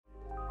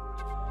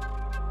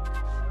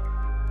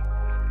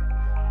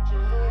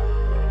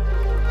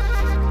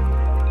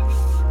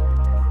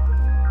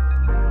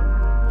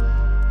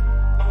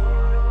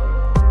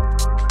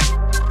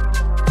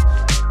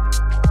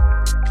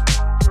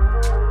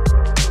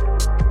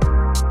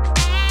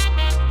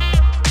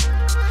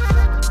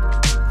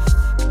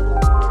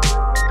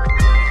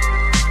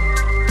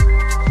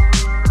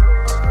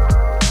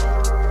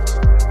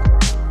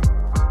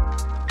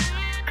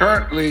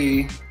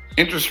Currently,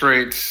 interest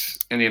rates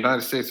in the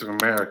United States of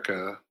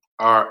America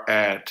are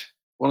at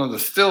one of the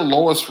still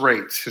lowest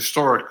rates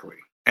historically.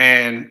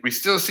 And we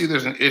still see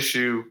there's an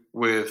issue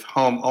with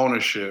home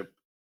ownership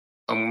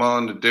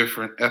among the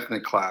different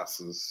ethnic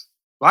classes.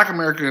 Black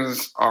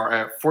Americans are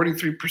at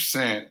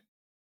 43%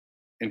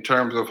 in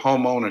terms of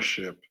home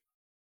ownership,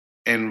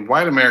 and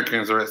white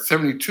Americans are at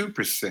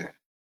 72%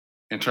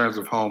 in terms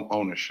of home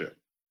ownership.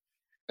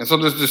 And so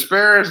this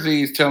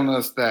disparity is telling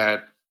us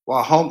that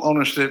while home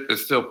ownership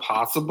is still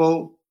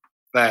possible,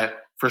 that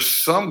for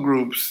some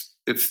groups,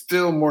 it's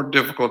still more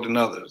difficult than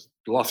others.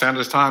 The Los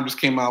Angeles Times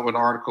just came out with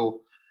an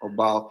article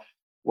about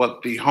what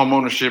the home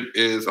ownership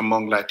is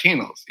among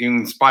Latinos. Even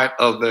in spite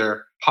of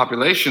their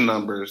population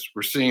numbers,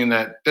 we're seeing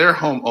that their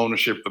home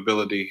ownership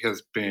ability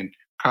has been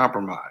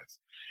compromised.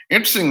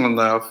 Interestingly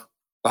enough,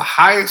 the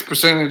highest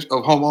percentage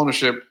of home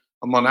ownership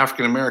among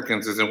African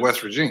Americans is in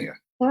West Virginia,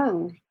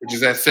 Hmm. which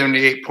is at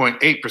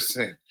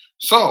 78.8%.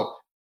 So,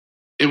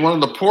 in one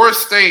of the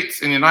poorest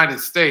states in the United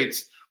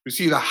States, we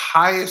see the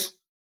highest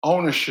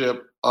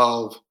ownership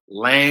of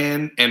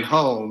land and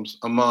homes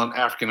among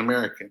African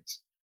Americans.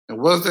 And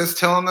what is this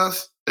telling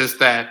us? Is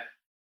that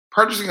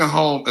purchasing a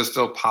home is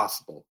still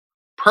possible.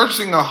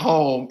 Purchasing a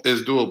home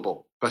is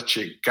doable, but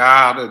you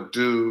gotta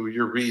do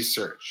your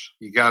research.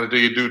 You gotta do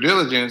your due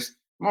diligence.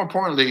 More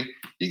importantly,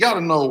 you gotta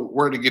know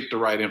where to get the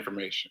right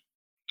information.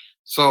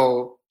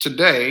 So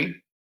today,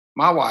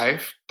 my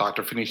wife,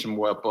 Dr. Phoenicia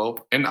Mwepo,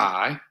 and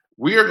I,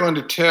 we are going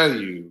to tell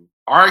you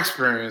our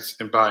experience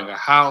in buying a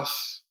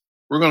house.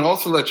 We're going to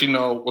also let you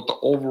know what the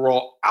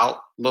overall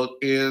outlook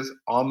is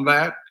on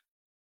that.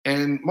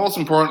 And most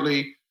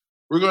importantly,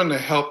 we're going to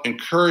help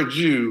encourage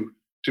you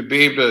to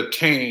be able to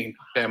attain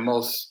that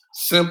most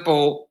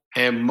simple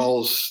and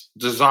most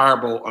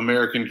desirable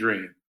American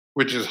dream,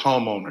 which is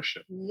home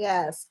ownership.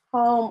 Yes,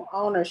 home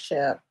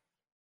ownership.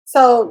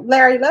 So,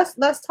 Larry,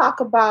 let's talk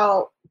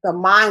about the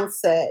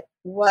mindset.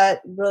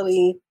 What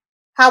really,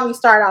 how we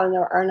start out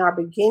in our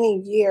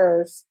beginning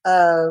years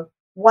of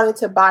wanting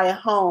to buy a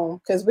home,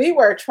 because we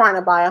were trying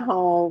to buy a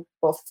home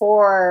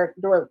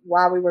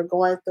while we were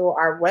going through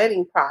our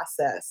wedding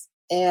process,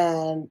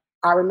 and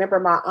I remember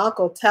my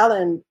uncle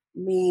telling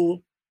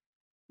me,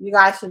 "You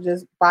guys should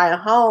just buy a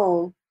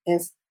home and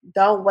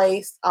don't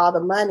waste all the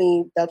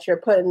money that you're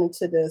putting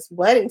into this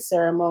wedding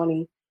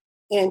ceremony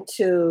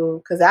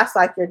into, because that's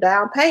like your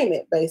down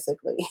payment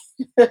basically."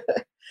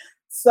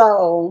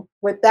 So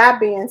with that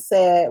being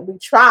said, we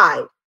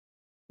tried,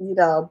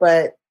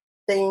 but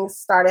things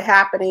started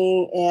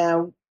happening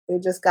and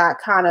it just got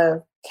kind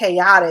of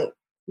chaotic,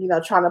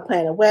 trying to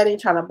plan a wedding,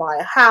 trying to buy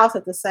a house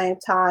at the same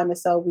time. And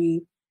so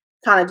we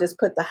kind of just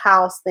put the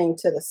house thing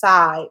to the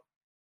side.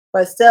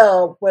 But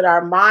still, with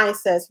our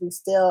mindsets, we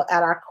still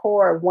at our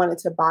core wanted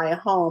to buy a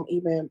home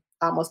even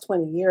almost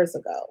 20 years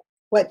ago.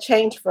 What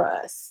changed for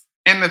us?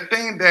 And the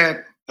thing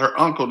that her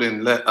uncle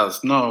didn't let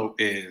us know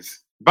is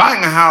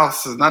buying a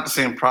house is not the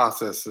same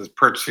process as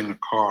purchasing a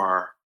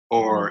car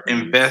or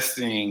Mhm.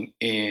 investing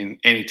in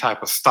any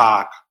type of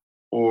stock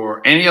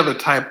or any other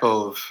type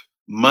of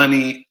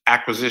money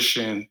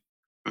acquisition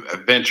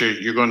venture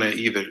you're going to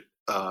either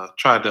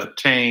try to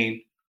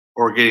obtain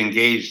or get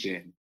engaged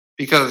in.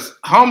 Because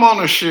home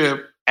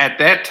ownership at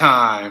that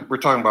time, we're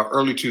talking about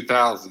early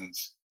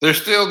 2000s, there's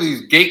still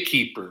these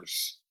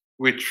gatekeepers,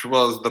 which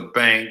was the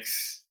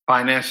banks,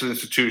 financial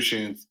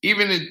institutions,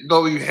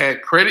 though you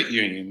had credit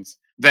unions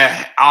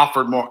that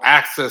offered more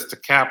access to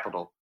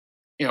capital.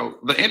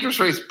 The interest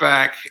rates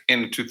back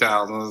in the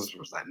 2000s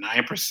was like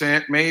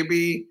 9%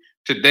 maybe.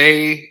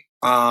 Today,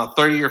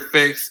 30-year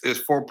fix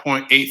is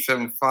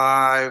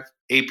 4.875,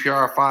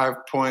 APR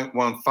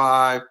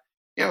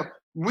 5.15.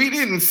 We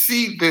didn't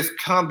see this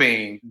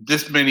coming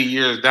this many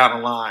years down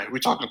the line. We're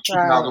talking Right.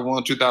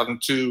 2001,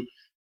 2002.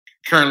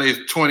 Currently,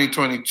 it's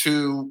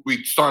 2022.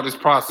 We started this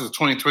process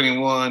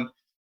 2021,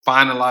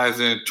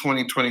 finalizing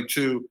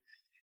 2022.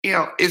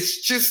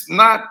 It's just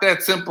not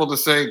that simple to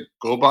say,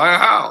 go buy a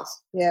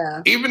house.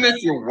 Yeah. Even if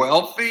you're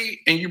wealthy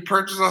and you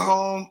purchase a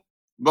home,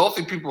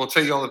 wealthy people will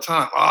tell you all the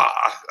time, I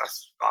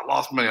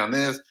lost money on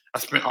this.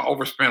 I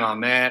overspent on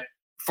that.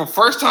 For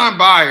first time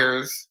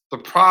buyers, the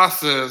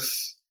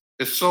process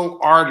is so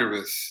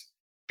arduous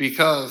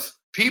because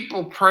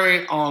people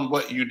prey on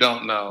what you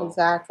don't know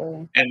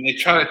Exactly. and they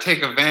try to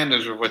take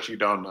advantage of what you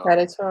don't know.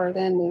 Predatory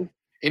lending.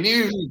 And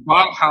even if you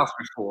bought a house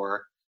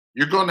before,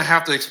 you're going to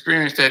have to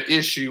experience that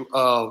issue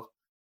of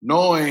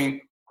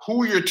knowing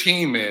who your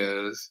team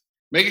is,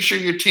 making sure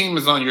your team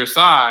is on your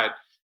side,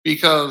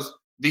 because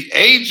the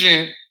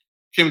agent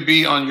can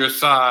be on your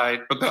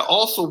side, but they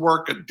also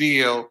work a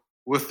deal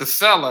with the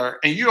seller,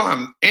 and you don't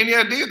have any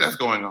idea that's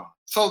going on.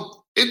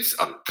 So it's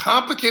a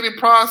complicated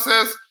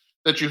process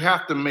that you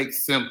have to make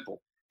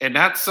simple. And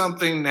that's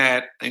something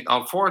that,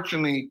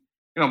 unfortunately,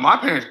 my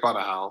parents bought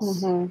a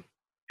house Hmm.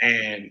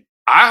 and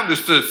I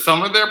understood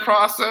some of their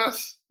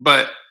process,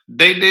 but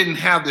they didn't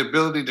have the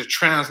ability to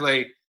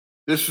translate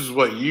this is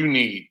what you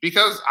need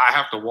because I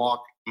have to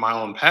walk my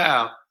own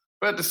path.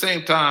 But at the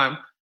same time,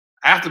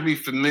 I have to be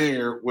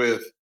familiar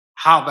with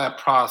how that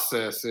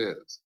process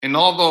is. And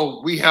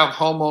although we have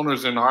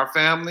homeowners in our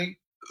family,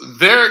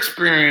 their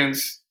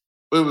experience,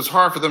 it was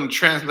hard for them to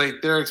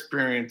translate their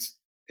experience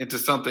into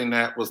something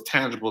that was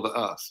tangible to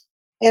us.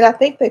 And I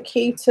think the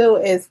key too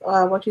is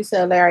what you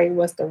said, Larry,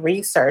 was the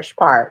research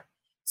part.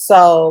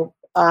 So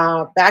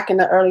back in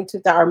the early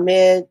 2000,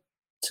 mid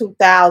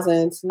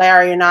 2000s,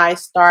 Larry and I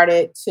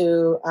started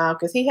to,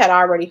 because he had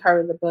already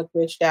heard of the book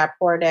Rich Dad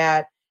Poor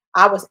Dad.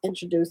 I was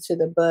introduced to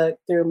the book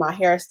through my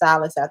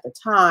hairstylist at the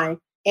time.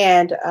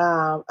 And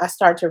I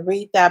started to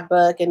read that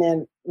book. And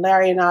then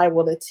Larry and I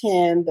will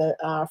attend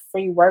the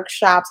free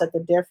workshops at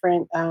the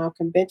different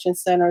convention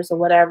centers or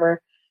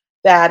whatever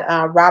that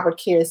Robert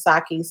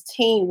Kiyosaki's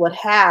team would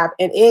have.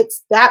 And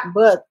it's that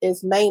book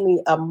is mainly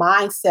a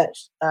mindset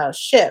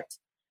shift.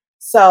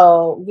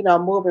 So,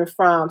 moving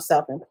from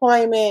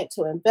self-employment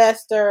to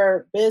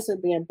investor, business,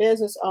 being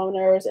business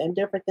owners and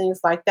different things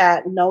like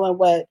that, knowing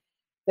what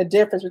the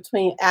difference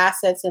between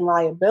assets and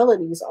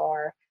liabilities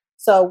are.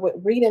 So with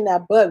reading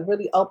that book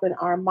really opened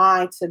our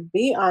mind to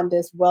be on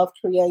this wealth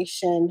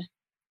creation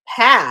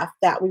path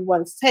that we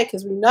want to take,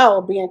 because we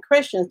know, being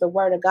Christians, the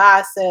word of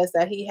God says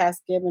that he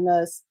has given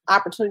us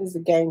opportunities to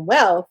gain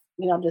wealth.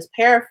 I'm just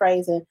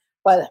paraphrasing,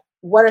 but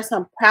what are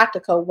some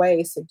practical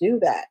ways to do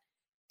that?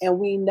 And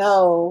we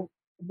know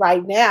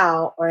right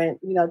now, or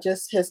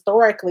just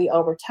historically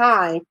over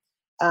time,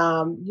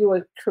 you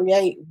would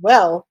create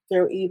wealth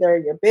through either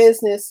your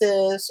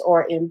businesses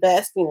or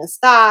investing in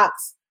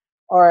stocks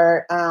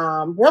or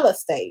real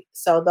estate.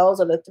 So those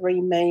are the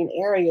three main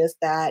areas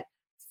that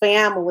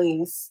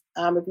families,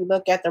 if you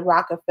look at the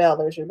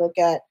Rockefellers, you look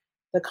at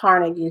the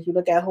Carnegies, you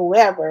look at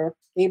whoever,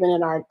 even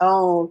in our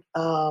own,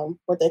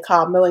 what they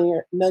call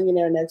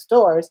millionaire next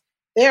doors,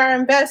 they are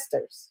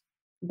investors,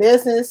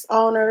 business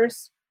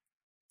owners,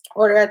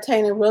 or they're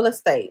attaining real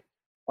estate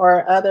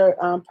or other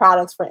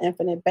products for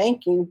infinite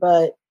banking.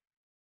 But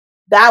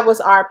that was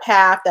our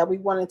path that we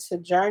wanted to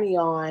journey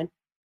on.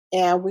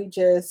 And we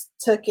just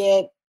took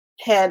it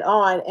head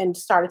on and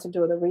started to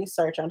do the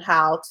research on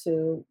how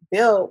to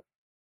build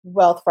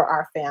wealth for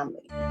our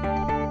family.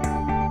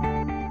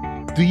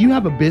 Do you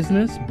have a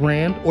business,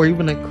 brand, or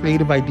even a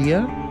creative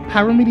idea?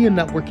 Power Media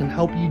Network can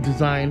help you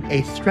design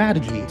a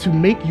strategy to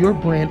make your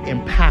brand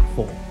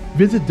impactful.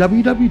 Visit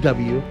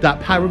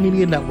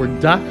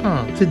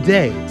www.powermedianetwork.com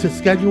today to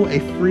schedule a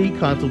free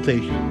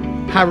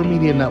consultation. Power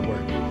Media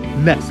Network,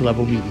 next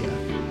level media.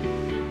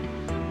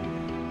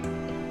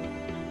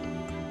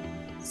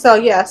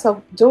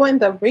 So doing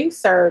the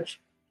research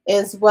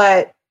is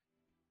what,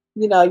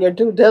 your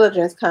due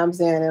diligence comes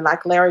in. And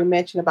like Larry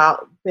mentioned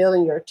about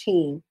building your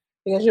team,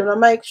 because you want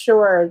to make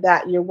sure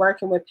that you're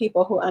working with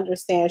people who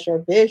understands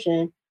your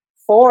vision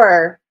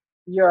for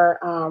your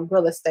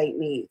real estate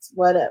needs,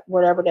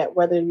 whatever that,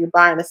 whether you're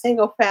buying a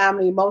single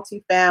family,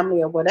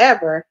 multifamily, or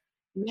whatever,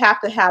 you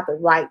have to have the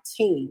right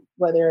team,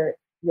 whether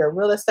you're a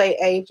real estate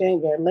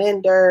agent, your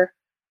lender,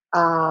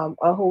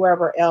 or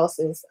whoever else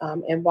is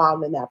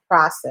involved in that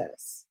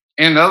process.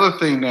 And the other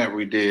thing that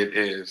we did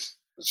is,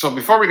 so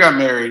before we got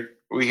married,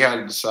 we had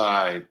to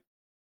decide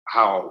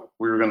how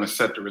we were going to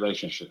set the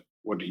relationship.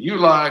 What do you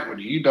like? What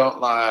do you don't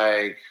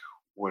like?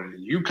 Where are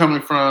you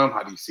coming from?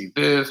 How do you see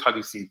this? How do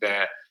you see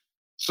that?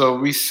 So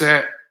we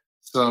set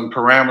some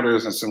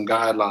parameters and some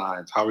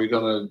guidelines. How are we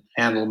going to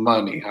handle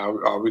money? How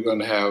are we going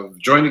to have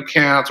joint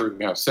accounts, or are we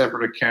going to have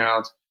separate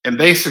accounts? And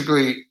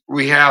basically,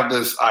 we have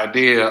this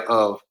idea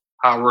of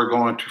how we're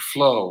going to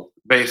flow,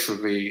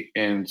 basically,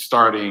 in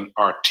starting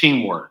our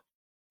teamwork.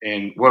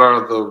 And what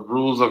are the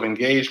rules of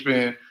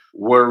engagement?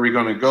 Where are we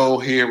going to go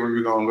here? Where are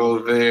we going to go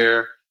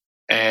there?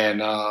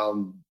 And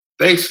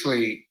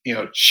basically,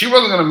 she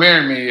wasn't going to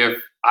marry me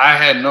if I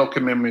had no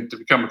commitment to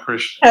become a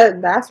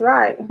Christian. That's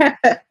right.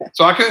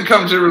 So I couldn't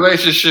come to a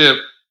relationship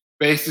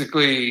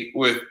basically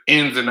with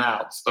ins and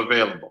outs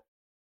available.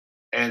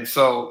 And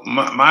so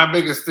my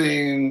biggest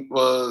thing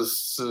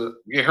was to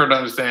get her to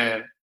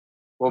understand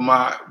what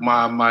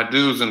my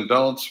do's and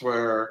don'ts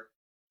were.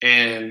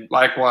 And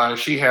likewise,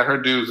 she had her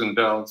do's and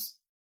don'ts.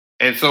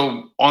 And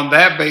so on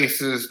that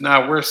basis,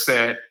 now we're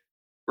set.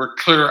 We're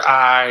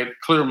clear-eyed,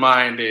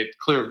 clear-minded,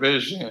 clear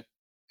vision.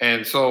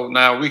 And so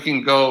now we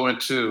can go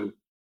into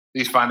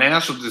these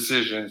financial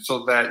decisions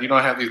so that you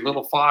don't have these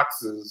little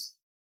foxes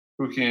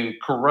who can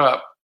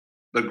corrupt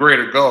the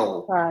greater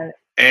goal. Right.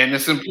 And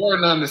it's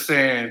important to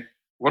understand,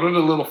 what are the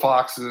little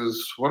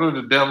foxes? What are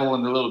the devil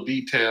in the little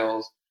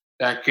details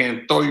that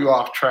can throw you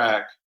off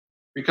track?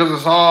 Because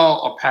it's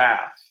all a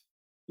path.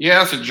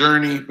 Yeah, it's a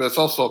journey, but it's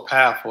also a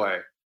pathway.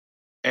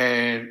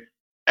 And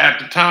at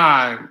the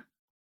time,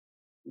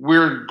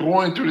 we're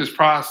going through this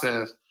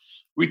process.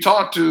 We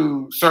talked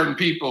to certain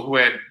people who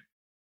had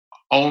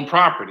owned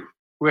property,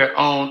 who had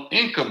owned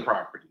income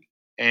property.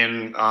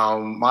 And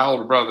my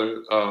older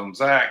brother,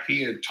 Zach,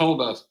 he had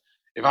told us,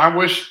 if I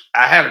wish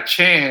I had a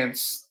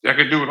chance, I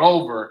could do it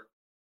over,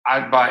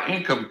 I'd buy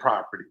income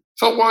property.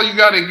 So, well, you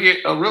got to get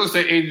a real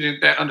estate agent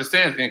that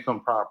understands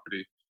income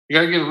property. You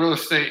got to get a real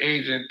estate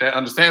agent that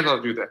understands how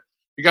to do that.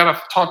 You got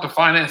to talk to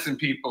financing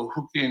people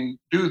who can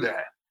do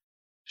that.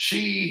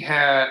 she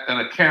had an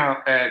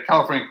account at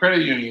California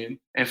Credit Union.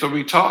 And so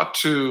we talked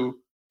to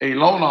a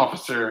loan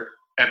officer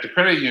at the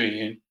credit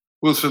union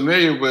who was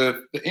familiar with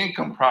the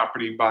income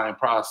property buying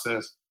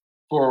process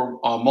for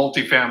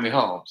multifamily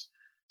homes.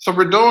 So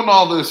we're doing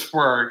all this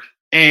work.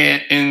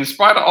 And in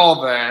spite of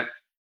all that,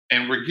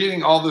 and we're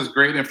getting all this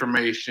great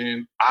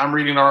information, I'm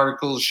reading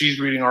articles, she's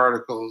reading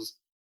articles.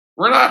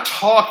 We're not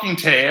talking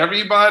to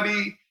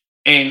everybody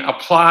and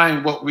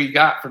applying what we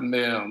got from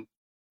them.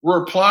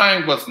 We're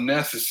applying what's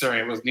necessary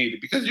and what's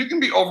needed because you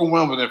can be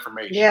overwhelmed with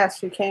information.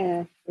 Yes, you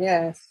can.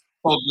 Yes.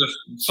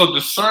 So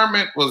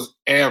discernment was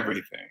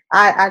everything.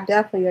 I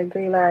definitely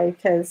agree, Larry,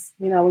 because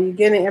when you're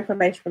getting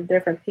information from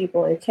different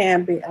people, it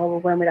can be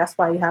overwhelming. That's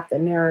why you have to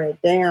narrow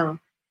it down.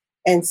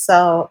 And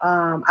so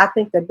I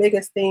think the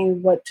biggest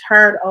thing, what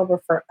turned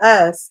over for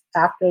us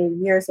after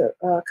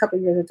a couple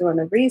of years of doing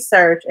the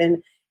research,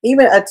 and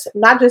even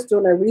not just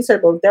doing the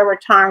research, but there were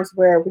times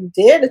where we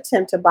did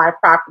attempt to buy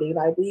property.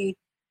 Like we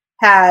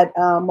had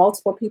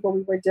multiple people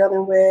we were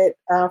dealing with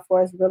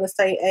for as real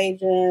estate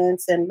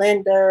agents and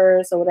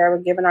lenders or whatever,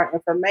 giving our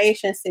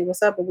information, see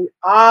what's up.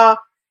 But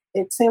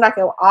it seemed like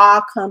it would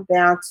all come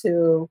down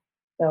to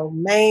the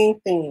main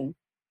thing,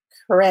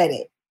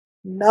 credit.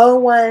 No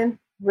one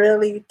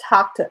really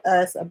talked to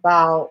us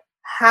about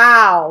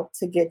how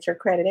to get your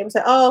credit. They would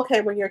say, oh, okay,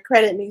 well, your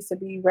credit needs to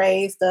be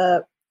raised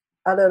up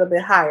a little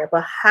bit higher.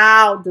 But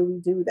how do we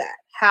do that?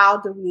 How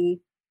do we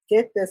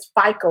get this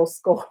FICO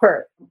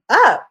score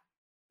up,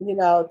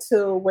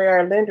 to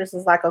where lenders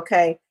is like,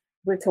 okay,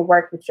 we can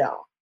work with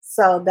y'all.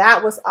 So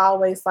that was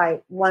always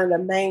like one of the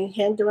main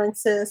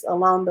hindrances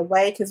along the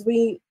way, because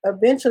we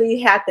eventually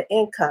had the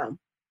income.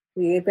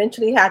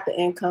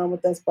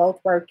 With us both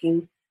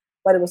working,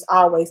 but it was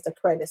always the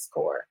credit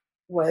score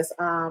was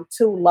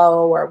too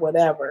low or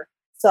whatever.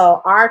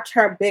 So our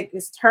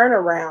biggest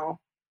turnaround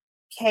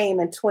came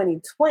in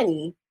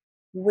 2020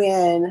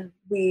 when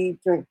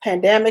the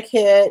pandemic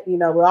hit.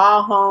 We're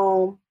all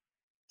home,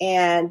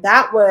 and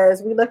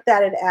we looked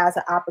at it as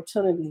an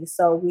opportunity.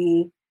 So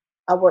we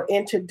were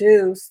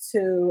introduced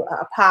to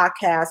a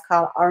podcast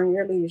called Earn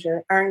Your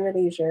Leisure,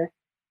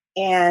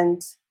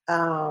 and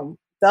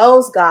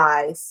those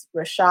guys,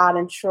 Rashad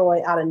and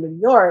Troy out of New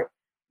York,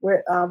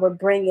 we're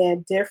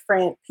bringing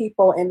different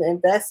people in the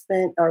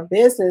investment or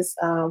business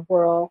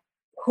world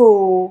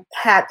who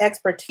had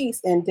expertise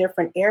in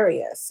different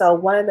areas. So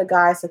one of the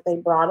guys that they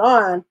brought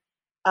on,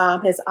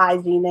 his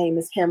IG name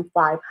is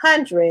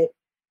him500.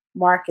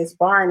 Marcus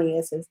Barney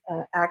is his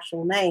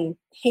actual name.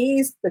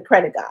 He's the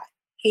credit guy.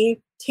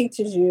 He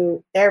teaches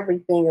you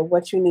everything of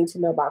what you need to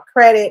know about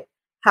credit,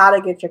 how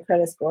to get your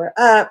credit score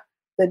up,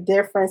 the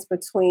difference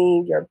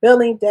between your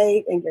billing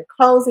date and your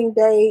closing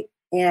date,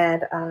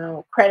 and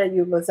credit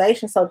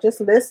utilization. So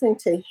just listening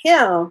to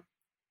him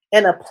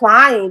and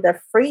applying the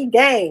free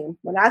game.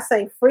 When I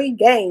say free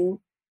game,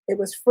 it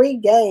was free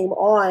game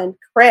on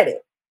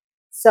credit.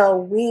 So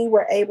we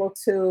were able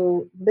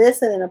to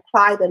listen and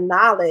apply the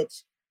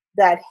knowledge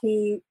that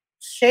he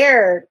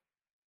shared,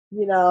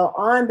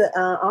 on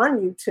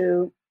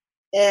YouTube,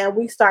 and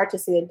we start to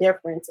see a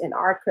difference in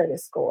our credit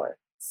score.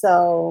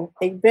 So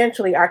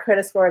eventually, our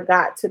credit score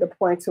got to the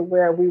point to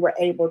where we were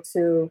able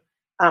to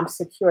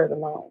secure the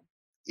loan.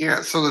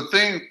 Yeah. So the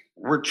thing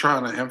we're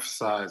trying to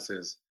emphasize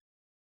is,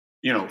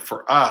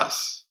 for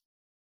us,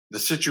 the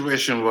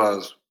situation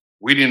was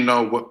we didn't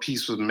know what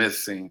piece was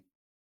missing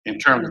in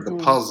terms of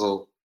the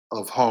puzzle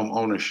of home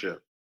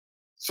ownership.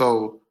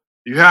 So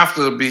you have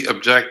to be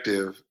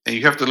objective, and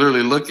you have to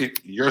literally look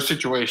at your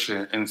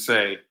situation and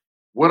say,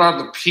 what are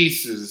the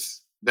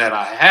pieces that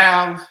I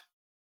have?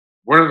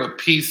 What are the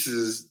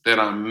pieces that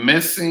I'm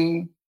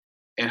missing?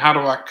 And how do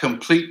I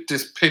complete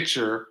this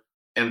picture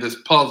and this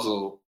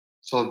puzzle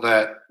so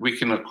that we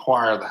can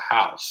acquire the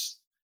house?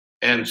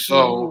 And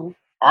so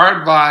our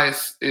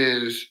advice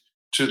is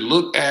to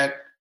look at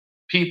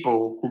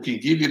people who can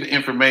give you the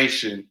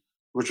information,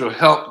 which will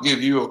help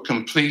give you a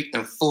complete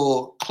and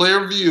full,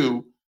 clear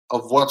view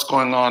of what's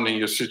going on in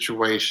your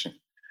situation.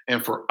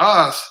 And for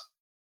us,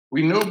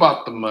 we knew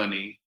about the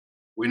money,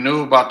 we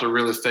knew about the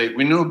real estate,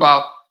 we knew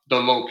about the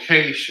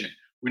location,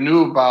 we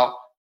knew about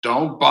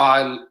don't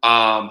buy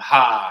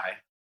high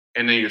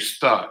and then you're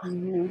stuck.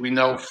 We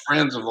know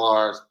friends of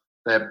ours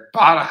that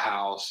bought a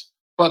house,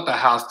 but the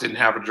house didn't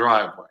have a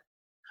driveway,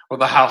 or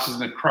the house is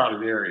in a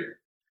crowded area.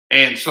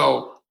 And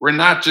so we're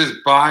not just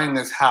buying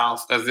this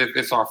house as if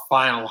it's our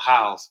final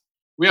house.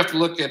 We have to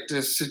look at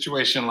this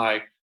situation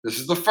like, this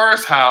is the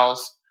first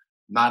house,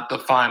 not the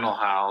final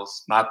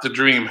house, not the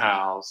dream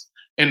house.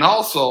 And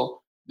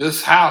also,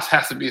 this house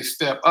has to be a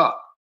step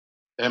up.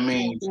 That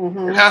means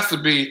it has to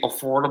be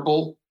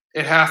affordable,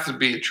 it has to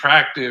be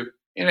attractive,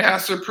 and it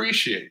has to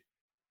appreciate.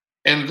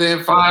 And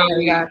then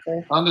finally,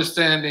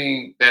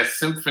 understanding that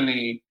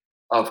symphony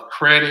of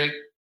credit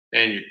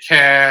and your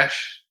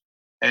cash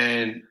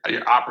and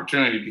your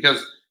opportunity,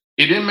 because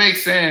it didn't make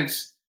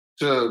sense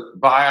to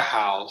buy a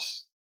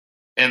house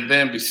and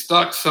then be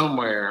stuck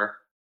somewhere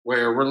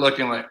where we're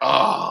looking like,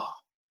 oh,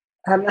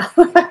 I know.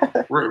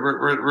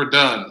 we're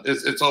done.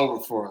 It's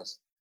over for us.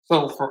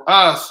 So for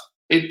us,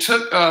 it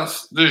took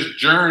us this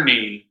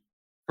journey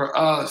for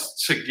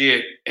us to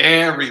get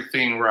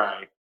everything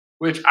right,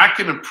 which I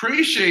can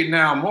appreciate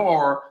now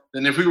more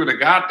than if we would have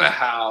got the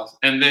house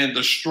and then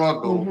the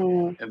struggle.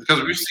 Hmm. And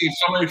because we've seen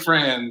so many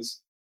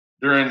friends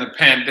during the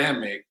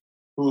pandemic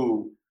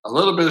who a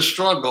little bit of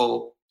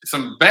struggle,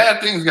 some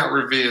bad things got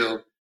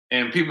revealed,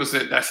 and people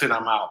said, "That's it,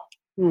 I'm out."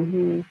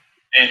 Hmm.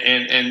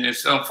 And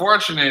it's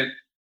unfortunate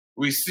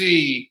we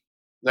see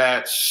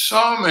that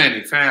so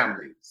many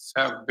families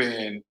have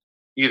been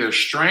either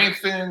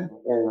strengthened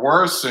or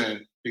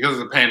worsened because of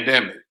the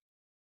pandemic.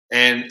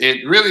 And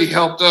it really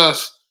helped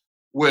us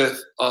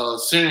with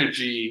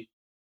synergy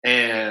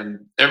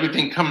and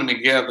everything coming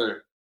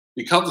together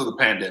because of the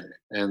pandemic.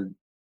 And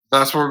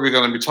that's what we're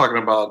going to be talking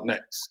about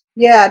next.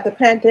 Yeah, the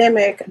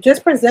pandemic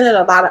just presented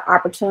a lot of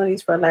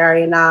opportunities for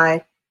Larry and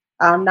I.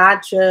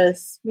 Not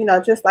just,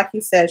 just like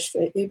you said,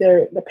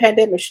 either the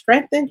pandemic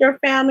strengthened your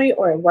family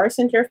or it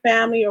worsened your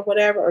family or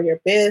whatever, or your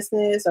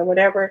business or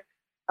whatever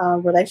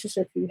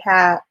relationship you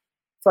had.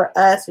 For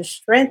us, is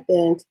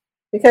strengthened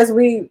because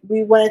we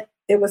wanted,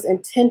 it was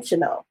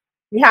intentional.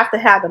 You have to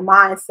have the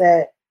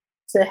mindset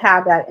to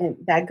have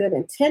that good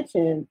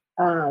intention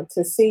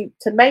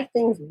to make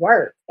things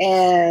work.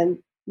 And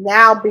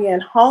now being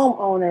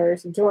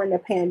homeowners during the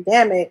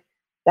pandemic,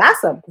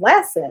 that's a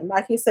blessing.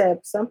 Like you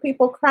said, some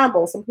people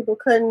crumble, some people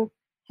couldn't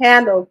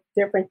handle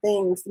different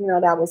things,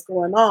 that was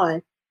going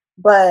on.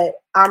 But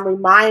I'm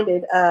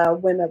reminded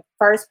when the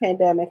first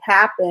pandemic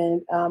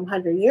happened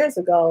 100 years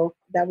ago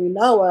that we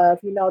know of,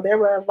 there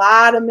were a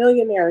lot of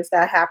millionaires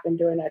that happened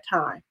during that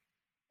time.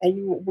 And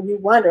you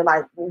wonder,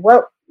 like,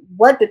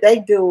 what did they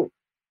do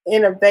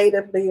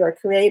innovatively or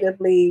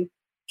creatively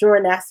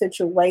during that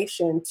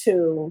situation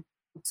to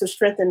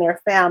strengthen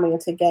their family and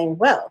to gain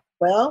wealth?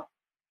 Well,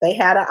 they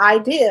had an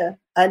idea,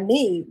 a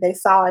need. They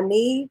saw a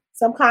need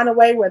some kind of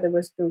way, whether it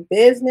was through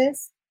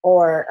business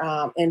or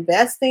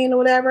investing or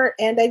whatever,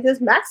 and they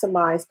just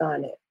maximized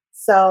on it.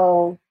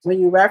 So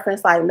when you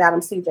reference like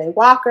Madam C.J.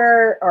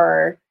 Walker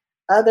or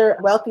other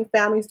wealthy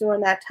families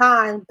during that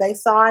time, they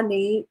saw a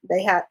need.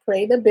 They had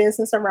created a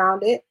business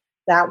around it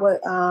that would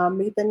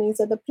meet the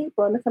needs of the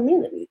people in the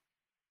community.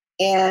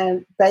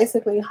 And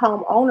basically,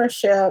 home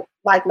ownership,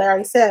 like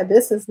Larry said,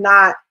 this is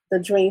not the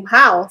dream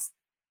house.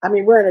 I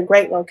mean, we're in a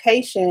great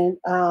location.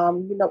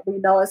 We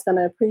know it's going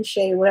to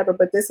appreciate whatever,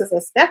 but this is a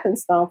stepping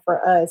stone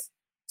for us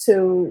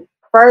to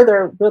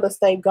further real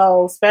estate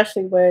goals,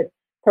 especially with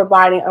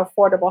providing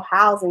affordable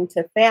housing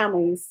to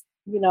families,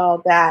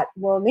 that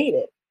will need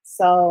it.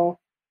 So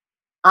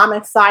I'm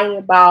excited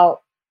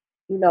about,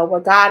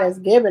 what God has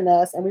given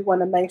us, and we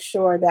want to make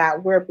sure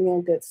that we're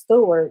being good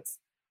stewards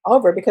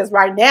over, because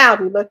right now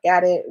we look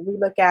at it,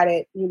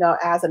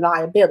 as a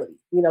liability,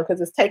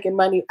 because it's taking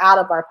money out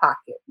of our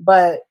pocket.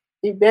 But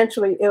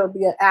eventually it will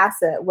be an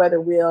asset,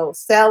 whether we'll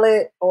sell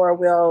it or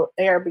we'll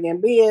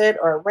Airbnb it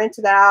or rent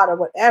it out or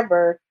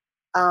whatever,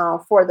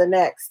 for the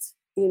next,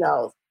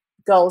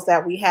 goals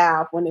that we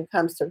have when it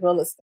comes to real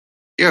estate.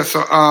 Yeah,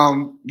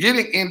 so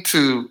getting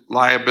into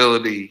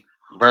liability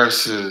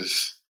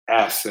versus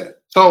asset.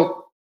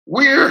 So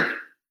we're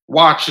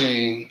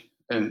watching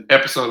an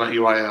episode on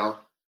EYL.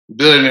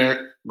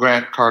 Billionaire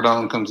Grant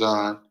Cardone comes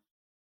on,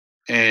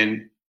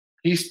 and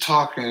he's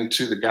talking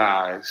to the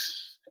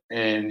guys,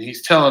 and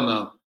he's telling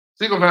them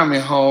single family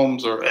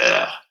homes or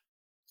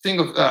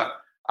single.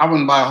 I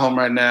wouldn't buy a home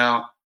right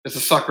now. It's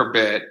a sucker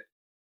bet.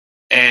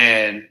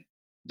 And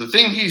the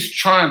thing he's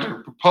trying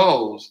to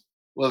propose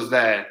was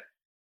that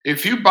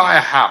if you buy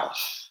a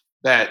house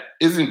that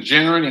isn't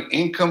generating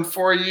income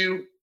for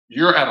you,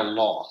 you're at a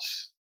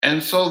loss.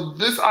 And so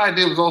this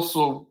idea was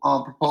also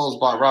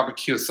proposed by Robert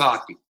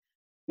Kiyosaki.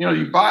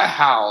 You buy a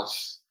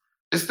house,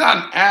 it's not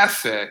an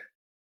asset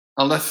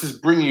unless it's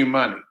bringing you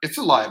money. It's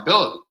a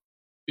liability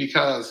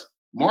because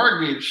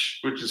mortgage,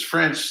 which is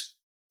French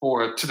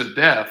for to the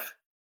death,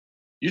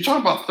 you're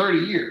talking about 30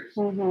 years.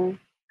 Hmm.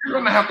 You're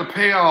going to have to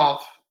pay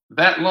off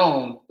that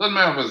loan. Doesn't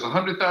matter if it's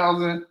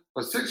 $100,000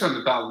 or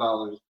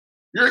 $600,000.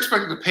 You're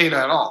expected to pay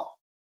that off.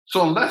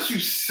 So unless you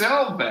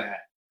sell that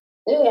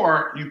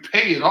or you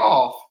pay it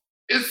off,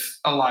 it's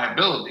a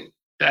liability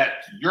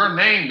that your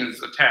name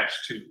is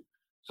attached to.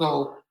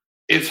 So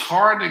it's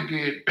hard to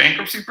get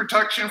bankruptcy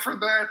protection for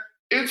that.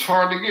 It's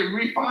hard to get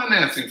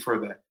refinancing for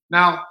that.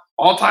 Now,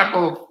 all type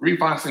of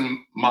refinancing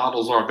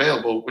models are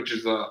available, which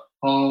is a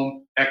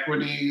home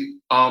equity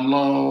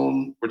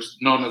loan, which is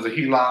known as a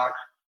HELOC,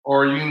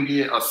 or you can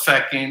get a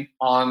second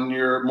on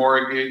your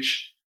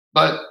mortgage.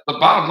 But the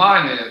bottom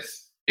line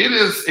is, it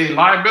is a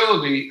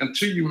liability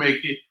until you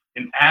make it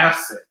an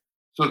asset.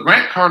 So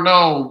Grant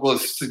Cardone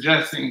was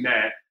suggesting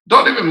that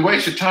don't even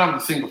waste your time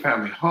with a single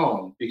family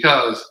home,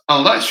 because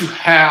unless you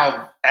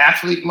have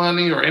athlete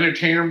money or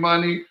entertainer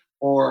money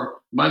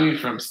or money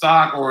from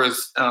stock or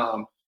is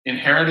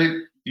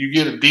inherited, you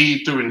get a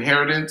deed through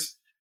inheritance,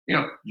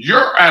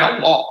 you're at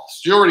a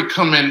loss. You're already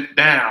coming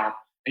down,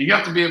 and you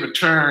have to be able to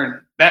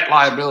turn that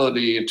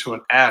liability into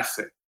an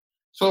asset.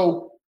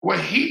 So what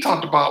he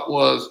talked about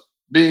was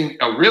being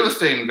a real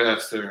estate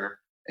investor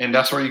And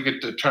that's where you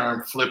get the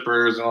term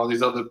flippers and all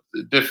these other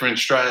different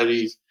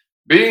strategies.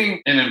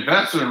 Being an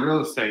investor in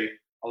real estate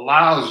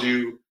allows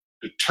you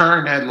to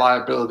turn that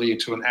liability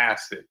into an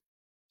asset.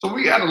 So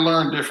we got to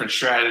learn different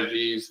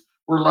strategies.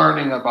 We're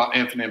learning about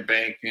infinite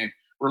banking.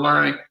 We're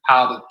learning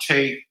how to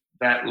take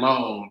that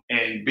loan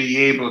and be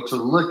able to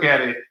look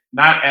at it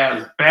not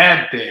as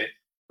bad debt,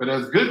 but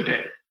as good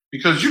debt,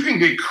 because you can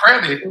get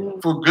credit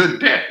for good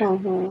debt.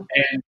 Mm-hmm.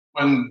 And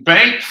when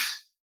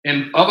banks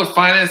and other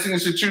financing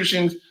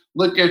institutions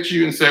look at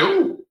you and say,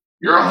 "Ooh,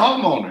 you're a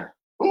homeowner.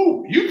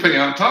 Ooh, you pay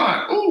on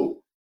time. Ooh,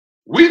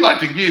 we like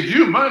to give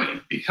you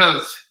money,"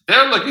 because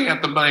they're looking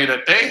at the money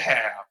that they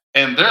have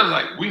and they're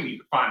like, "We need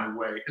to find a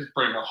way. It's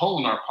burning a hole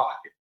in our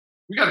pocket.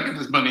 We got to get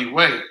this money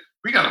away.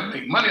 We got to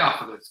make money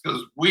off of this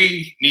because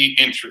we need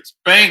interest."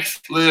 Banks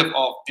live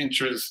off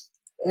interest.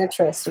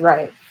 Interest,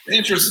 right.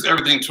 Interest is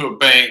everything to a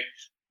bank.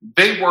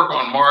 They work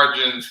on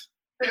margins.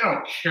 They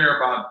don't care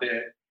about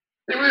debt.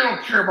 They really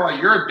don't care about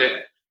your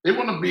debt. They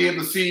want to be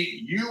able to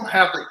see you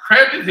have the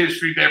credit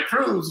history that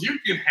proves you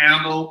can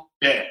handle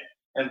debt.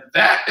 And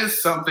that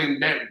is something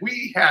that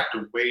we have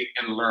to wait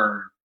and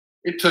learn.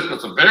 It took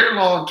us a very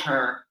long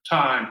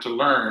time to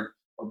learn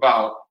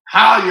about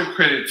how your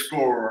credit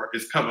score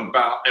is coming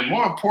about, and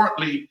more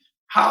importantly,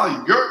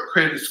 how your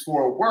credit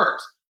score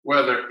works,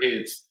 whether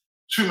it's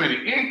too many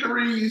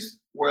inquiries,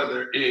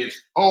 whether it's,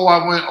 "Oh,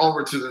 I went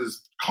over to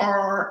this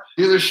car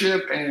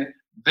dealership and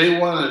they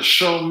wanted to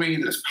show me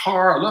this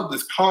car. I love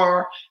this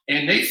car.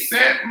 And they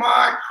sent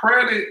my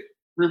credit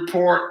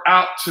report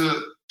out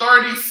to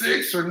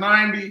 36 or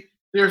 90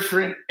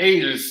 different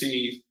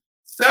agencies.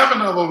 7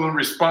 of them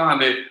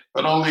responded,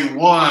 but only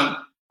 1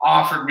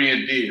 offered me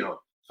a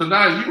deal." So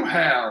now you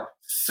have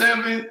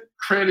 7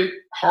 credit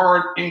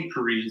hard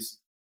inquiries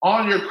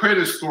on your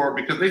credit score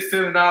because they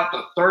sent it out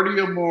to 30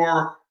 or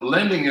more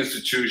lending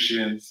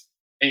institutions,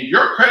 and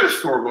your credit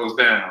score goes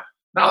down.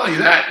 Not only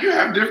that, you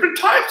have different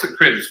types of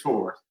credit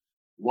scores.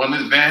 One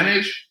is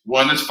Vantage,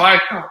 one is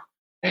FICO.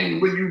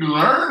 And when you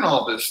learn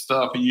all this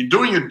stuff and you're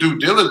doing your due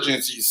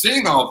diligence, you're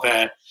seeing all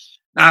that,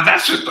 now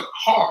that's just a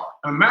car.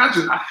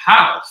 Imagine a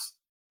house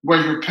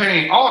where you're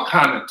paying all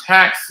kinds of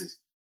taxes.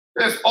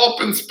 There's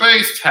open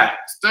space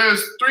tax.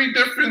 There's 3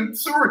 different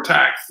sewer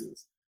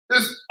taxes.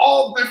 There's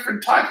all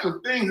different types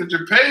of things that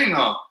you're paying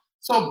on.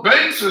 So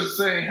banks are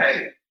saying,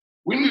 "Hey,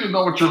 we need to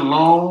know what your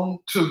loan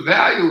to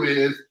value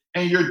is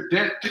and your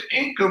debt to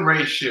income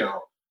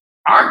ratio."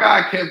 Our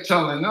guy kept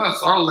telling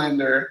us, our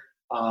lender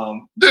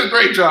did a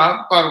great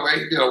job, by the way,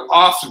 he did an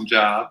awesome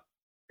job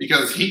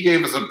because he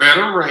gave us a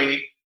better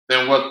rate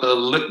than what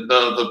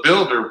the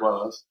builder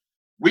was.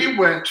 We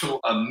went to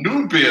a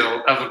new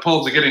build as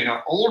opposed to getting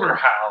an older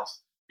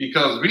house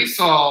because we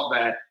saw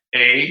that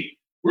we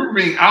were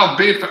being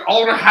outbid for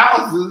older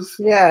houses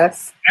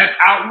Yes. at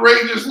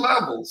outrageous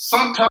levels.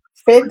 Sometimes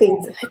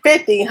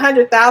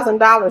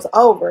 $100,000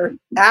 over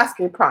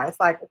asking price.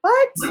 Like,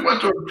 what? we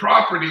went to a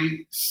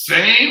property,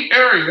 same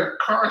area,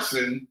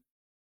 Carson.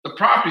 The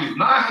property is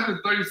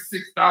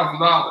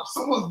 $936,000.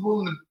 Someone's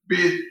willing to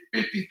bid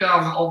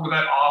 $50,000 over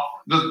that offer.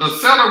 The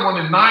seller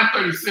wanted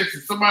 $936,000,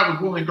 and somebody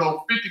was willing to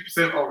go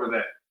 50% over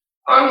that.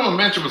 I don't want to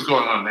mention what's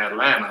going on in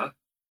Atlanta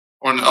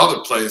or in other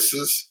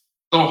places.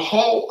 The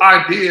whole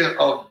idea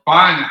of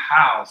buying a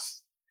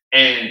house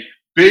and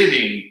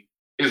bidding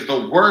is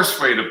the worst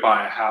way to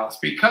buy a house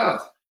because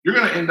you're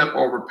going to end up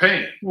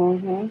overpaying.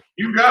 Mm-hmm.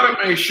 You got to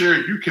make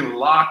sure you can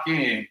lock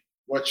in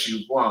what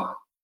you want.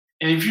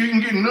 And if you can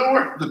get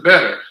newer, the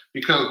better.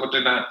 Because what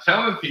they're not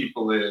telling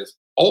people is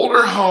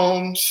older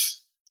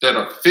homes that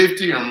are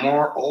 50 or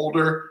more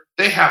older,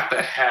 they have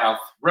to have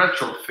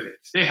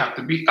retrofits. They have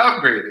to be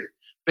upgraded.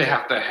 They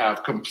have to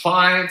have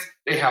compliance.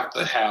 They have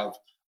to have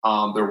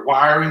their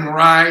wiring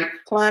right.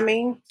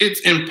 Plumbing.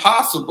 It's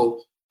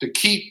impossible to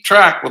keep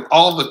track with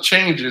all the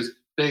changes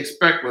they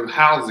expect with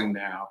housing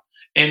now.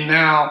 And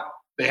now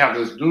they have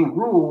this new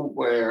rule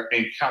where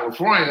in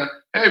California,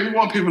 hey, we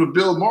want people to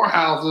build more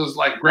houses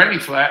like granny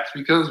flats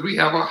because we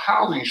have a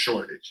housing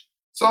shortage.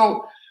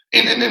 So,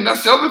 and then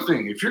that's the other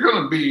thing. If you're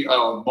going to be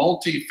a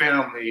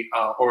multi-family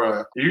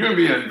you're going to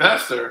be an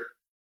investor,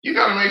 you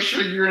got to make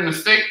sure you're in a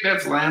state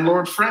that's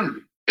landlord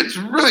friendly. It's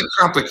really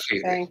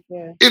complicated. Thank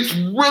you. It's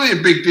really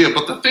a big deal.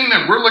 But the thing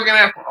that we're looking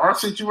at for our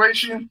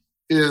situation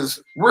is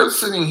we're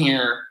sitting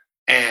here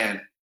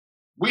and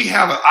we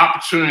have an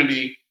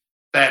opportunity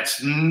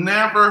that's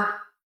never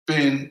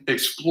been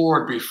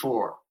explored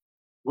before.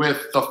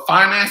 With the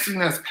financing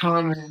that's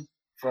coming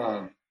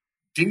from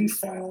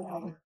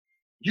DeFi,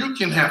 you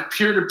can have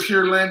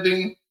peer-to-peer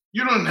lending.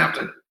 You don't have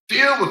to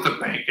deal with the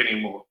bank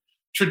anymore.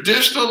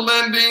 Traditional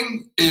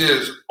lending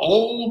is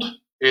old,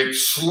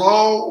 it's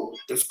slow,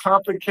 it's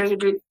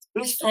complicated.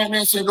 There's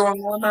financing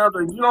going on now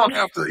that you don't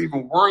have to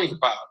even worry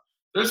about.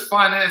 There's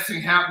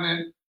financing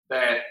happening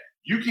that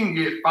you can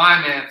get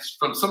financed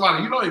from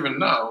somebody you don't even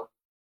know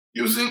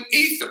using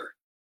Ether.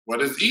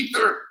 What is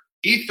Ether?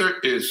 Ether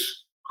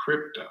is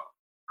crypto.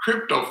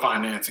 Crypto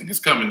financing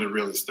has come into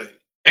real estate.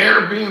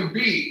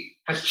 Airbnb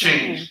has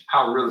changed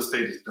how real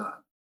estate is done.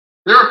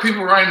 There are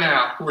people right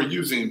now who are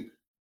using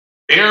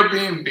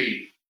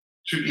Airbnb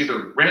to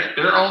either rent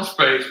their own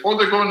space or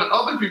they're going to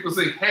other people and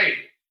say, hey,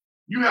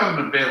 you have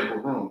an available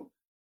room.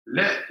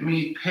 Let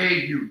me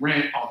pay you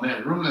rent on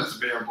that room that's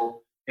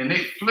available. And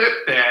they flip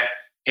that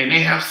and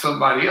they have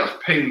somebody else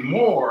pay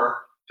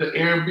more to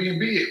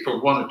Airbnb it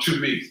for 1 or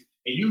 2 weeks.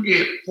 And you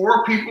get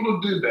 4 people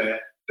to do that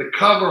to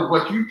cover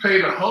what you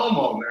pay the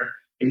homeowner,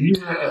 and you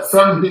have at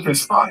 7 different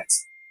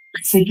spots.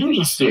 So you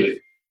just did,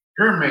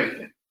 you're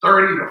making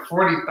 $30,000 to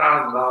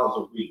 $40,000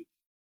 a week.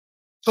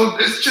 So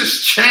it's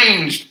just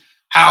changed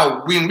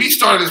how when we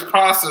started this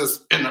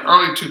process in the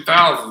early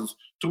 2000s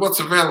to what's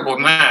available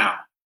now.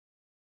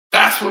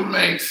 That's what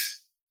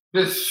makes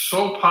this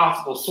so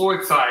possible, so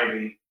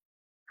exciting,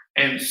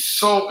 and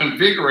so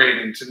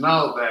invigorating to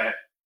know that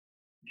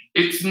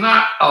it's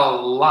not a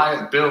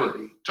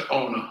liability to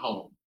own a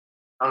home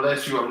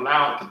unless you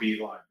allow it to be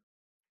liable.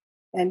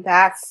 And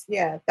that's,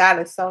 yeah, that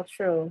is so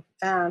true.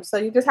 So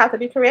you just have to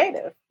be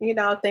creative,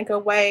 think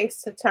of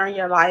ways to turn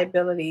your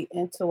liability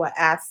into an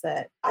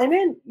asset. And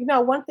then,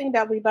 one thing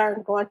that we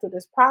learned going through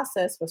this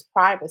process was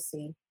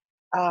privacy.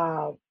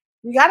 Uh,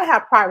 you got to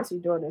have privacy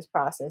during this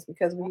process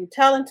because when you're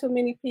telling too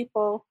many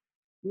people,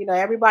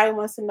 everybody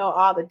wants to know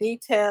all the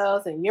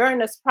details, and you're in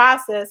this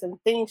process and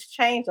things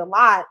change a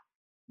lot,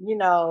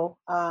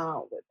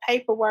 with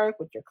paperwork,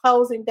 with your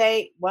closing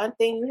date. One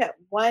thing you have,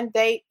 one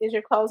date is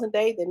your closing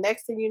date. The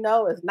next thing you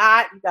know is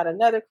not. You got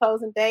another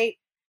closing date.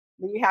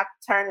 Then you have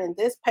to turn in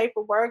this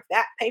paperwork,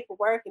 that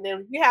paperwork. And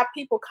then you have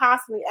people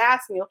constantly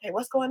asking, okay,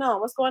 what's going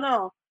on? What's going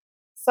on?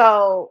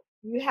 So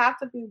you have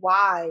to be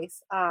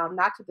wise,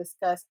 not to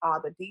discuss all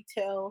the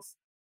details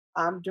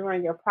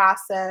during your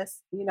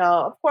process.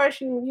 Of course,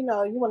 you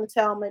want to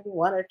tell maybe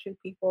 1 or 2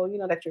 people,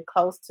 that you're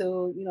close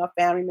to,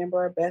 a family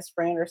member, a best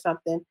friend or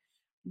something.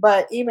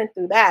 But even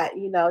through that,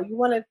 you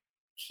want to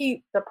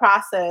keep the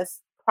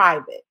process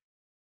private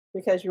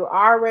because you're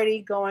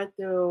already going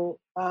through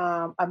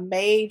a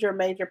major,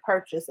 major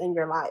purchase in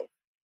your life.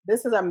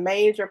 This is a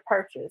major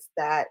purchase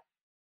that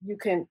you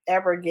can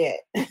ever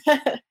get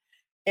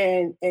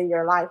in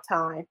your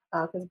lifetime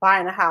because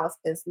buying a house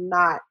is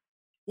not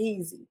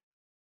easy.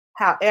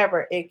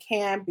 However, it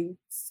can be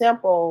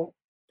simple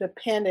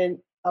depending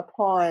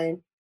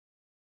upon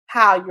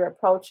how you're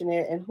approaching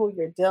it and who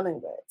you're dealing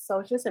with. So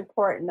it's just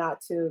important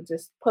not to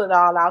just put it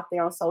all out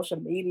there on social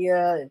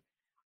media and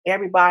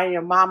everybody and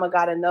your mama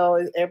got to know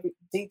every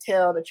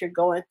detail that you're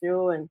going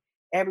through and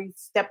every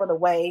step of the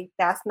way.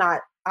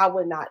 I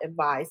would not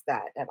advise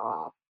that at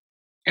all.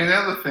 And the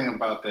other thing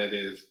about that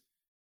is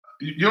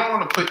you don't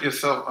want to put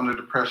yourself under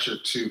the pressure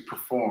to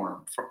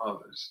perform for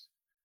others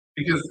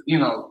because,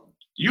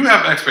 you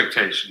have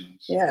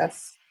expectations.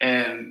 Yes.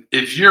 And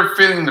if you're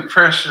feeling the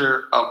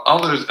pressure of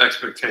others'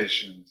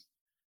 expectations,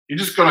 you're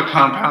just going to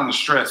compound the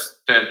stress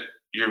that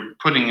you're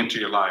putting into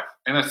your life.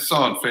 And it's so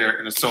unfair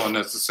and it's so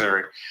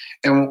unnecessary.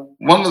 And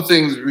one of the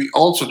things we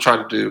also try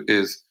to do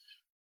is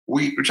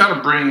we try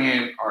to bring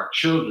in our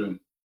children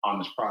on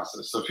this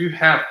process. So if you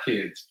have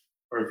kids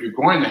or if you're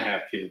going to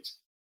have kids,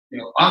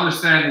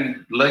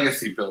 understanding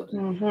legacy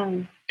building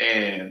Hmm.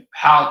 and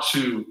how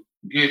to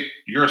get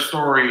your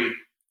story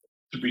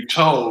to be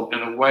told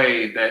in a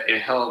way that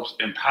it helps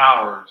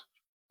empowers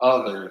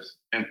others,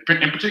 and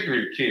in particular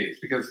your kids,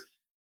 because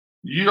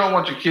you don't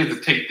want your kids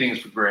to take things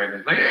for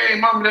granted. Like, hey,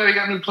 mom and daddy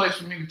got a new place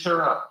for me to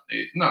tear up.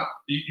 No,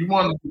 you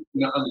want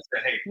to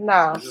understand, hey,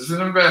 No. this is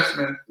an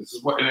investment. This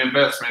is what an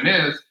investment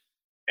is.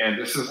 And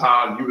this is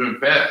how you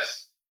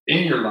invest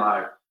in your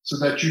life so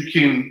that you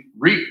can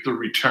reap the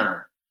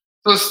return.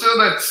 So it's still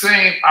that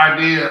same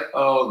idea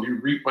of you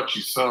reap what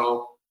you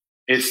sow.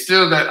 It's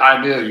still that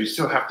idea you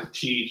still have to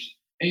teach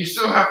and you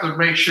still have to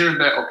make sure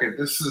that, okay,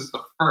 this is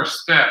the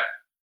first step,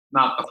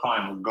 not the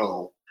final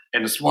goal.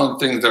 And it's one of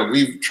the things that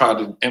we've tried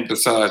to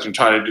emphasize and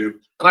try to do.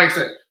 But like I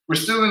said, we're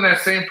still in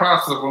that same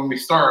process when we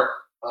start,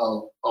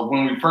 of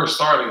when we first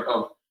started,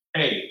 of,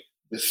 hey,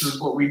 this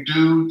is what we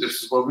do,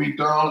 this is what we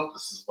don't,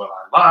 this is what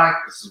I like,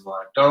 this is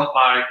what I don't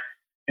like.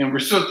 And we're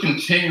still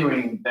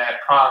continuing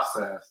that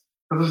process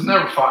because it's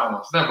never final,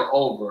 it's never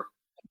over.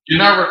 You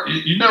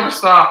never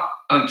stop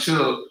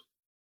until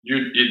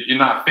you're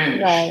not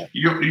finished. Right.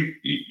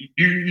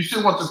 You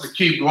still want this to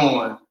keep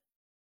going,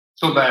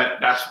 so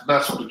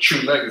that's what the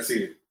true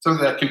legacy is. So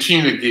that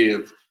continue to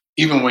give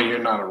even when you're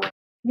not around.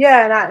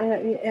 Yeah,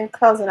 in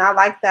closing, I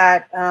like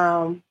that.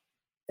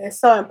 It's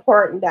so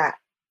important that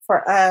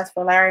for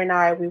Larry and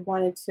I, we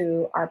wanted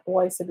our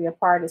boys to be a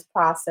part of this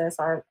process,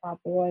 our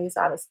boys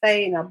out of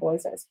state and our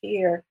boys that's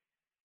here,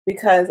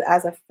 because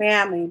as a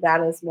family,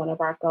 that is one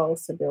of our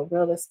goals to build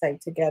real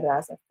estate together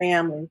as a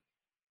family.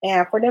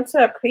 And for them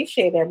to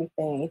appreciate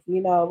everything,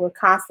 we're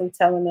constantly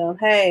telling them,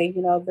 hey,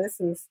 this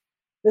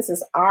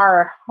is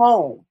our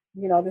home.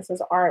 This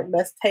is our,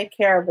 let's take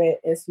care of it.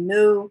 It's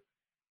new.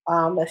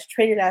 Let's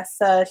treat it as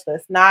such.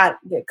 Let's not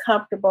get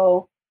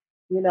comfortable,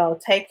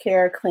 take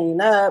care, clean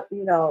up,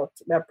 to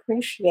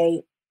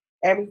appreciate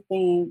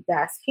everything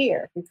that's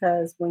here.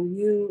 Because when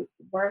you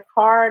work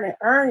hard and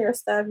earn your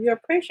stuff, you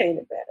appreciate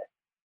it better.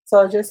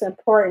 So it's just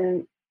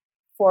important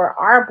for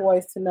our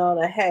boys to know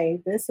that, hey,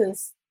 this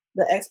is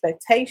the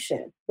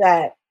expectation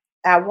that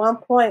at one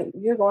point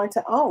you're going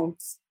to own.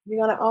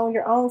 You're going to own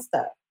your own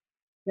stuff.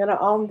 You're going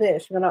to own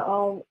this. You're going to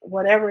own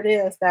whatever it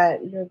is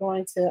that you're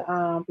going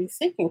to be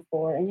seeking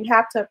for, and you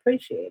have to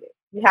appreciate it.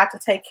 You have to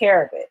take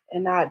care of it,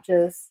 and not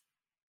just,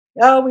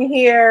 oh, we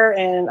here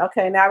and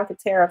okay, now we can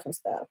tear up some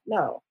stuff.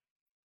 No,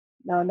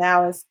 no.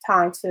 Now it's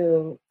time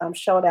to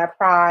show that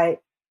pride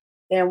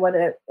and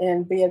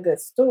and be a good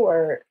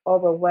steward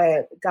over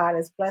what God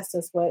has blessed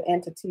us with,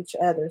 and to teach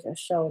others and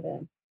show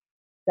them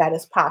that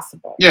it's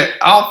possible. Yeah,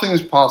 all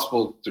things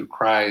possible through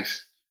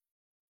Christ.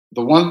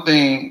 The one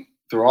thing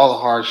through all the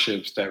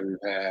hardships that we've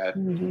had,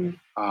 Hmm.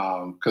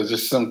 because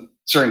there's some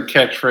certain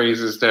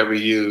catchphrases that we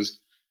use.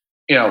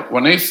 You know,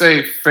 when they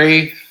say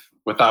faith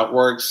without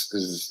works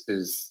is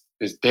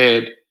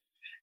dead,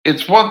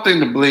 it's one thing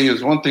to believe,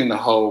 it's one thing to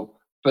hope,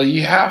 but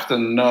you have to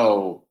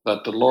know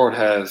that the Lord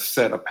has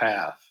set a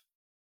path,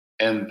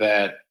 and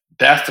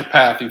that's the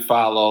path you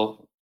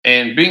follow.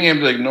 And being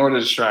able to ignore the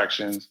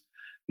distractions,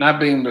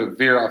 not being able to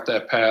veer off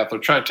that path or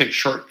try to take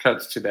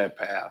shortcuts to that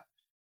path.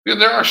 Because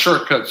there are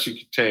shortcuts you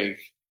can take,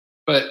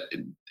 but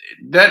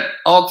that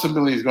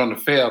ultimately is going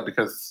to fail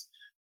because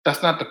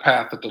that's not the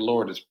path that the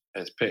Lord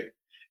has picked.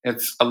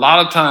 It's a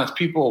lot of times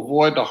people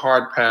avoid the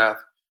hard path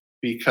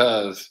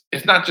because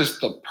it's not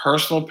just the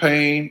personal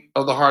pain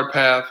of the hard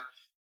path,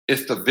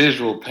 it's the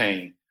visual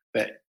pain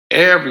that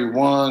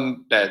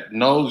everyone that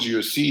knows you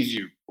or sees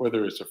you,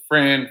 whether it's a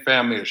friend,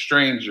 family, or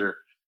stranger,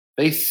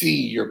 they see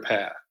your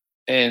path.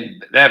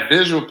 And that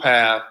visual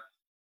path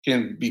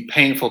can be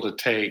painful to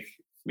take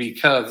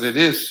because it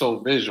is so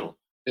visual,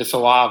 it's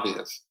so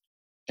obvious.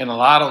 And a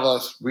lot of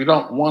us, we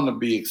don't want to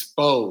be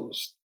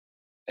exposed,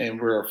 and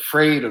we're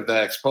afraid of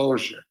that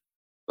exposure.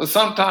 But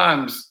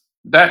sometimes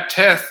that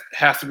test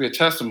has to be a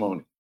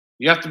testimony.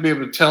 You have to be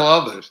able to tell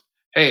others,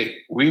 hey,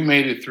 we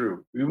made it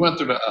through. We went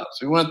through the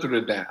ups, we went through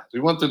the downs,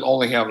 we went through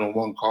only having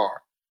one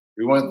car.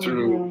 We went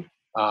through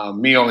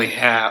Hmm.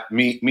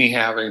 me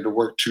having to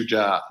work two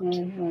jobs.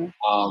 Hmm.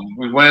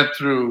 We went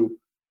through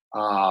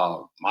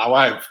my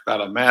wife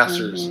got a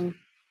master's Hmm.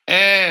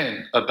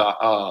 and a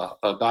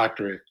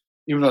doctorate,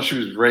 even though she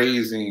was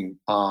raising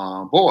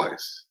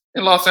boys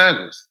in Los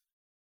Angeles.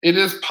 It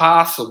is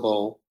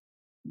possible,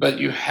 but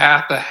you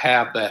have to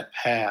have that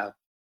path.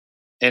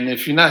 And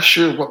if you're not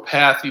sure what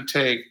path you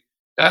take,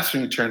 that's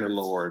when you turn to the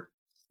Lord.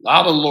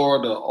 Allow the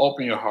Lord to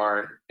open your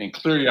heart and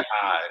clear your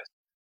eyes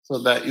so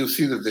that you'll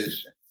see the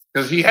vision.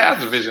 Because He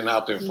has a vision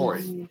out there for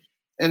you. Hmm.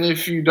 And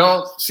if you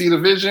don't see the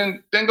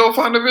vision, then go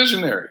find a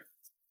visionary.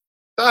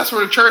 That's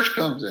where the church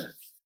comes in.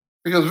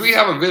 Because we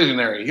have a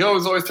visionary. He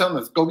always telling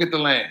us, go get the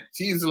land,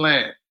 seize the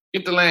land,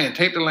 get the land,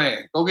 take the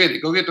land, go get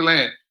it, go get the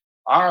land.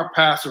 Our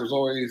pastor was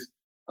always,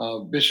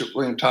 Bishop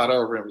William Todd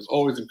Overend was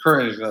always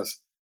encouraging us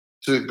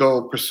to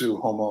go pursue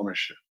home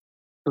ownership.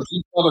 Because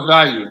he saw the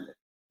value in it.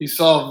 He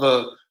saw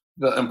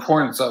the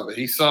importance of it.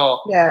 He saw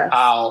Yes.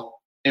 how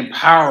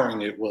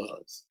empowering it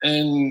was.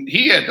 And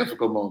he had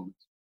difficult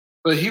moments,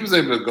 but he was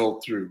able to go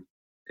through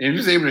and he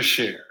was able to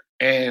share.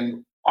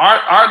 And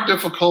our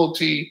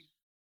difficulty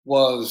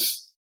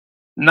was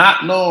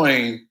not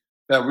knowing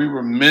that we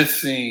were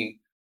missing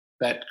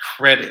that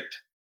credit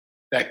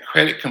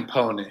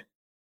component,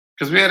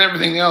 because we had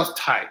everything else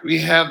tight. We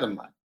had the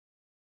money,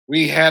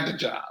 we had the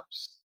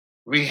jobs,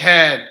 we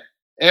had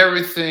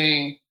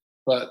everything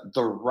but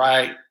the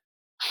right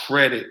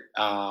credit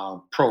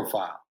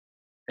profile.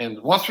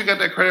 And once we got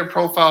that credit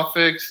profile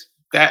fixed,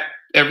 that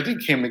everything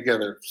came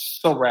together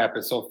so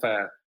rapid, so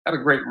fast. Had a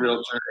great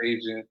realtor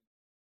agent.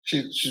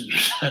 She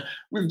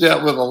we've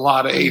dealt with a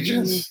lot of Hmm.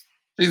 agents.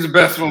 She's the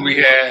best one we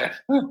had.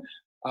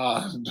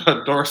 Uh,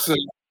 Dorset.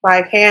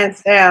 Like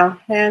hands down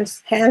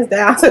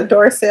to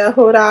Dorcel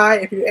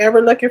Hudai. If you're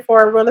ever looking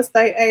for a real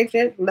estate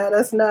agent, let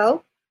us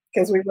know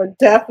because we would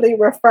definitely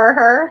refer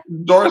her.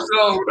 Dorset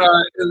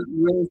is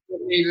really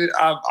needed.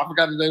 I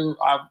forgot the name.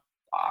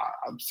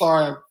 I'm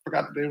sorry, I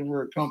forgot the name of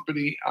her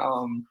company.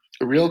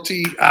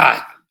 Realty.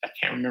 I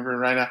can't remember it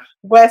right now.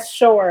 West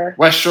Shore.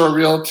 West Shore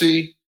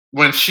Realty.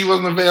 When she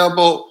wasn't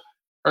available,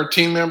 her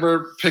team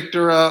member picked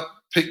her up,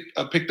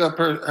 picked up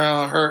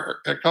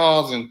her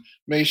calls, and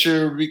made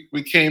sure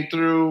we came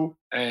through.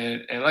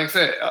 And like I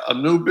said, a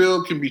new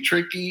build can be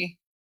tricky,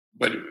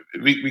 but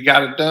we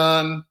got it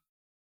done.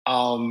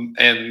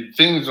 And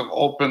things have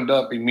opened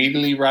up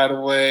immediately right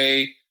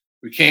away.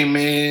 We came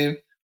in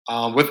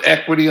with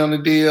equity on the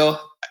deal.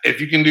 If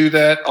you can do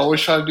that,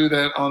 always try to do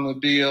that on the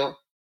deal.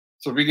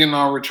 So we're getting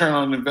our return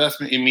on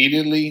investment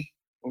immediately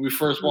when we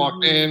first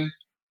walked Hmm. in.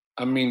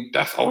 I mean,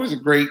 that's always a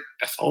great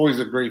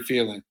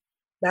feeling.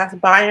 That's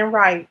buying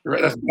right.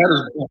 Right, that's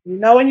better. You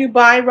know when you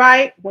buy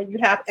right when you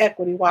have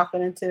equity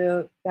walking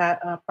into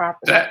that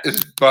property, That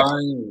is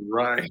buying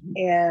right.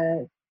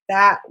 and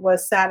that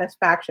was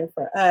satisfaction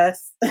for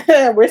us.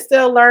 We're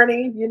still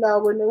learning.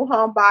 We're new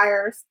home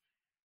buyers,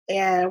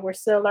 and we're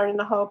still learning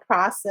the whole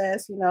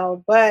process.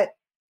 But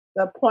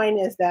the point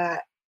is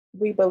that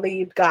we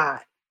believed God.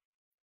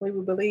 We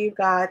would believe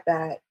God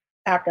that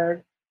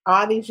after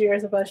all these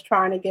years of us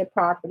trying to get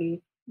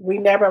property, we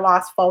never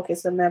lost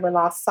focus and never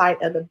lost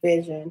sight of the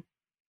vision.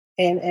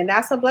 And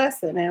that's a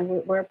blessing. And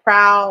we're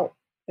proud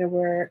and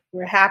we're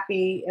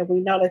happy, and we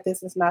know that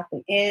this is not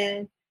the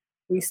end.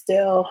 We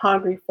still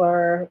hungry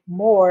for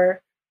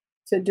more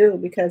to do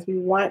because we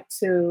want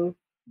to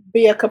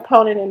be a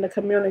component in the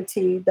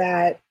community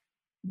that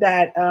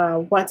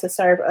want to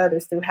serve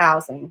others through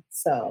housing.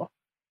 So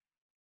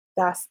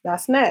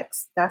that's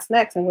next. That's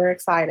next, and we're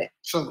excited.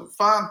 So the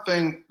fun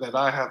thing that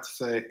I have to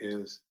say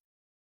is,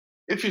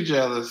 if you're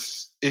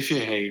jealous, if you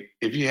hate,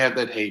 if you have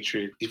that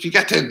hatred, if you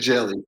got that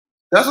jelly,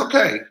 that's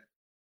okay.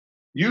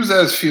 Use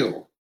that as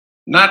fuel.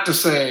 Not to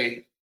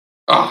say,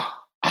 oh,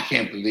 I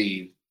can't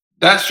believe.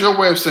 That's your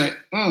way of saying,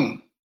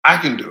 I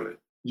can do it.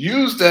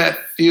 Use that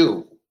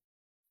fuel.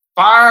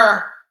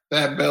 Fire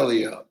that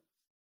belly up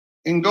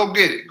and go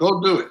get it.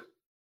 Go do it.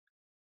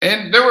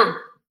 And there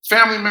were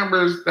family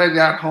members that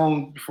got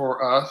home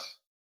before us.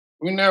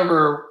 That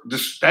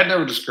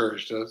never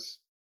discouraged us.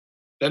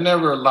 That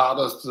never allowed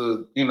us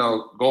to,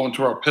 go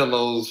into our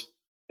pillows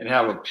and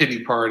have a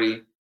pity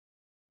party.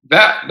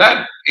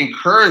 That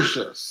encouraged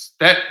us.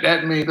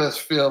 That made us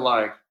feel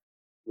like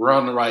we're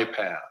on the right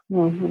path.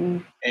 Hmm.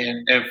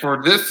 And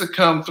for this to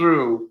come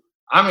through,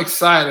 I'm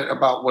excited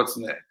about what's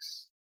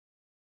next.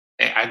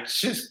 And I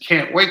just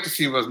can't wait to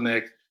see what's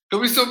next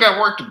because we still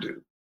got work to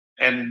do.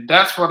 And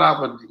that's what I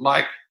would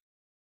like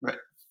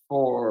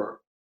for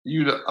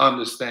you to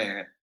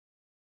understand.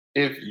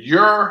 If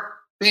you're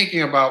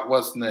thinking about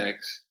what's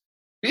next,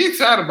 be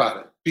excited about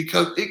it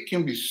because it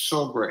can be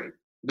so great.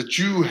 But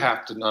you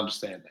have to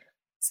understand that.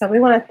 So we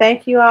want to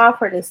thank you all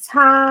for this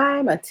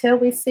time. Until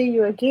we see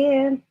you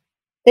again,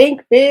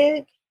 think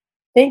big,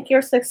 think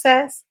your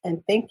success,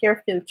 and think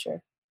your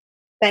future.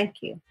 Thank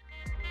you.